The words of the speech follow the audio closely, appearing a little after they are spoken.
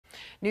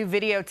New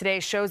video today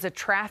shows a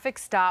traffic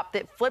stop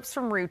that flips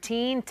from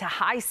routine to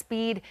high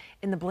speed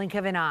in the blink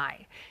of an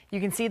eye.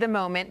 You can see the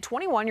moment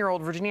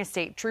 21-year-old Virginia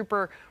State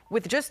Trooper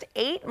with just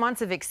 8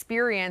 months of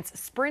experience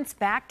sprints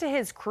back to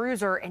his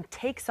cruiser and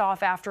takes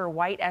off after a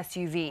white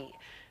SUV.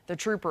 The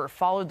trooper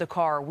followed the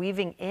car,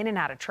 weaving in and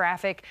out of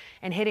traffic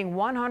and hitting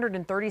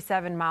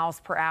 137 miles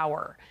per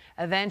hour.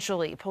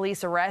 Eventually,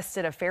 police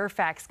arrested a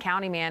Fairfax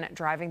County man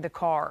driving the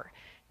car.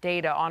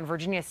 Data on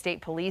Virginia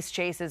State Police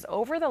chases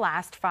over the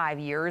last 5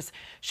 years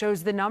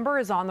shows the number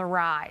is on the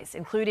rise,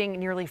 including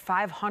nearly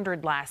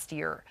 500 last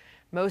year.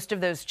 Most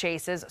of those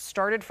chases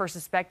started for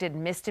suspected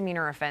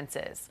misdemeanor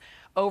offenses.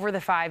 Over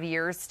the 5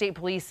 years, state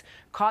police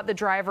caught the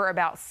driver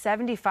about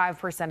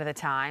 75% of the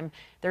time.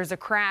 There's a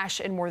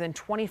crash in more than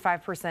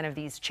 25% of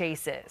these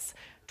chases.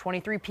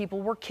 23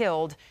 people were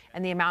killed,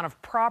 and the amount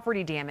of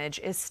property damage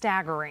is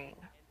staggering.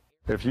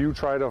 If you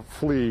try to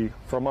flee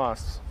from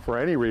us for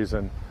any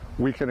reason,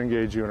 we can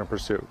engage you in a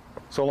pursuit,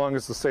 so long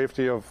as the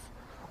safety of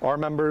our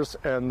members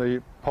and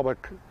the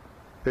public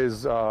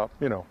is,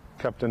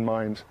 kept in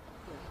mind.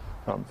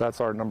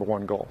 That's our number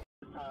one goal.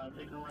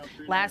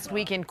 Last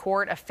week in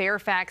court, a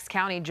Fairfax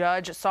County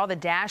judge saw the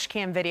dash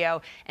cam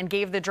video and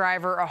gave the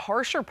driver a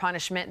harsher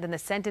punishment than the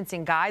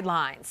sentencing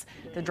guidelines.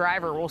 The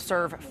driver will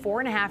serve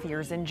 4.5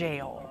 years in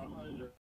jail.